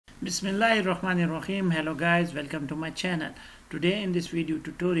Bismillahirrahmanirrahim. Hello guys, welcome to my channel. Today in this video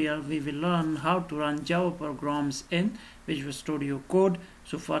tutorial we will learn how to run Java programs in Visual Studio Code.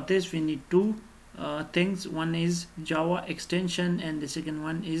 So for this we need two things. One is Java extension and the second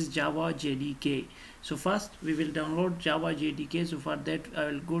one is Java JDK. So first we will download Java JDK. So for that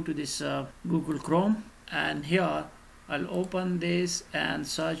I will go to this Google Chrome, and here I'll open this and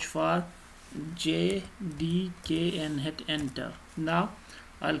search for JDK and hit enter. Now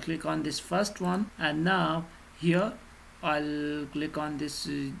I'll click on this first one, and now here I'll click on this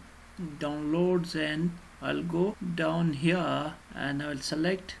downloads, and I'll go down here and I'll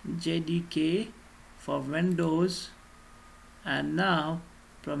select JDK for Windows, and now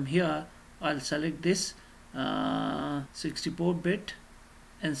from here I'll select this 64-bit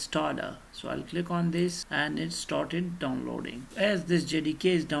installer. So I'll click on this and it started downloading. As this JDK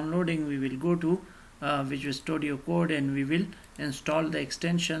is downloading, we will go to Visual Studio Code and we will install the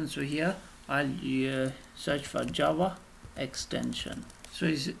extension. So here I'll search for Java extension. So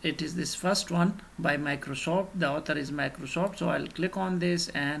it is this first one by Microsoft. The author is Microsoft. So I'll click on this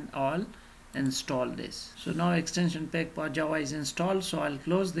and I'll install this. So now extension pack for Java is installed. So I'll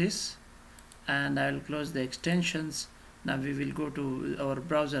close this and I'll close the extensions. Now we will go to our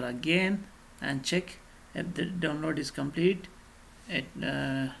browser again and check if the download is complete.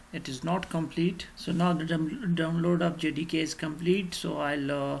 It is not complete. So now the download of JDK is complete. So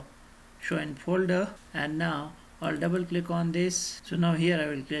I'll show in folder, and now I'll double click on this. So now here I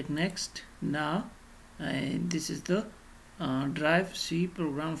will click next. Now this is the drive C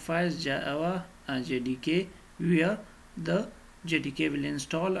program files Java JDK where the JDK will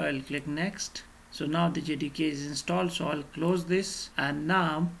install. I'll click next. So now the JDK is installed. So I'll close this, and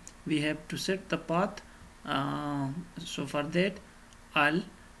now we have to set the path. So for that I'll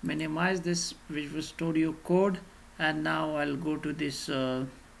minimize this Visual Studio Code, and now I'll go to this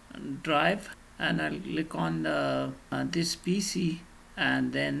drive and I'll click on this PC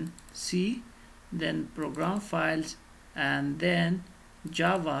and then C, then program files, and then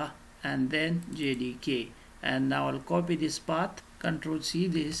Java, and then JDK. And now I'll copy this path, Control C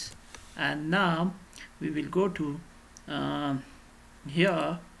this, and now we will go to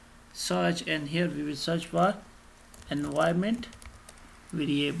here search, and here we will search for environment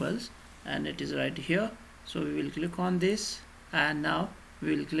variables, and it is right here. So we will click on this, and now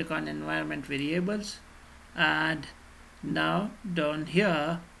we will click on environment variables, and now down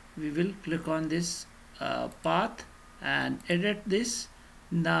here we will click on this path and edit this.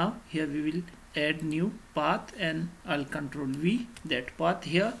 Now here we will add new path, and I'll Control V that path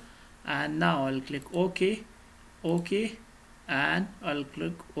here, and now I'll click OK, and I'll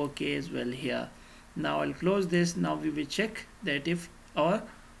click OK as well here. Now I'll close this. Now we will check that if our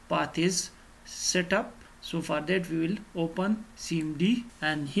path is set up. So for that we will open CMD,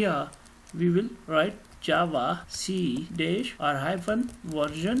 and here we will write Java C dash or hyphen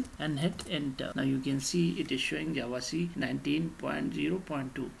version and hit enter. Now you can see it is showing Java C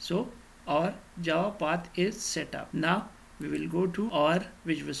 19.0.2. So our Java path is set up. Now we will go to our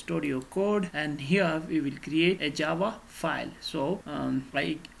Visual Studio Code, and here we will create a Java file. So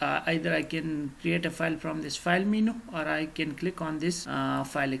either I can create a file from this file menu, or I can click on this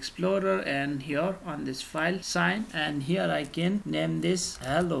file explorer, and here on this file sign, and here I can name this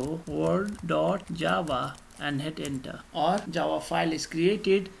hello world.java and hit enter. Our Java file is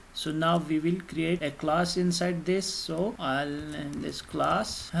created. So now we will create a class inside this. So I'll name this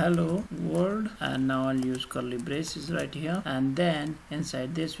class hello world, and now I'll use curly braces right here, and then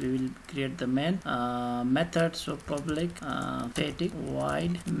inside this we will create the main method. So public static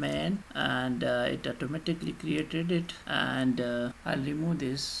void main, and it automatically created it, and I'll remove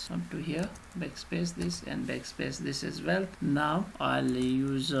this up to here, backspace this and backspace this as well. Now I'll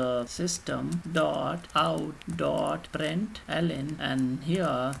use system dot out dot println, and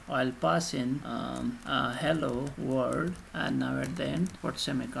here I'll pass in hello world, and now at the end put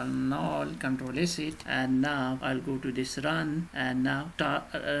semicolon. Now I'll Control S it, and now I'll go to this run, and now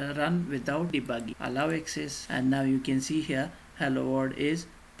run without debugging, allow access, and now you can see here hello world is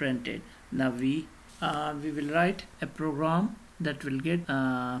printed. Now we will write a program that will get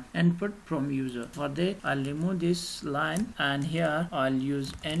input from user. For that I'll remove this line, and here I'll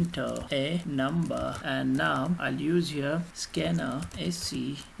use enter a number, and now I'll use here scanner sc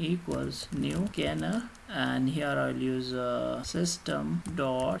equals new scanner, and here I'll use system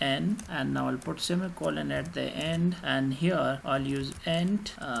dot n, and now I'll put semicolon at the end, and here I'll use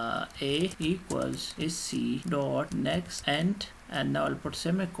int a equals sc dot next int, and now I'll put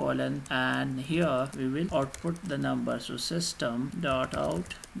semicolon, and here we will output the number. So system dot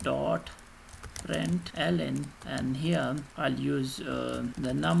out dot print ln, and here I'll use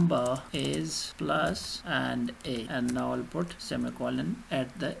the number is plus and a, and now I'll put semicolon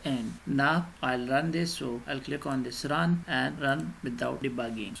at the end. Now I'll run this, so I'll click on this run and run without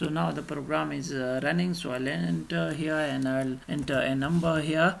debugging. So now the program is running, so I'll enter here and I'll enter a number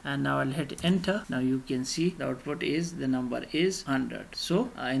here, and now I'll hit enter. Now you can see the output is the number is 100. So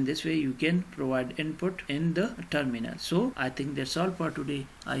in this way you can provide input in the terminal. So I think that's all for today.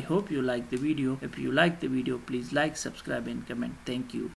 I hope you like the video. If you like the video, please like, subscribe and comment. Thank you.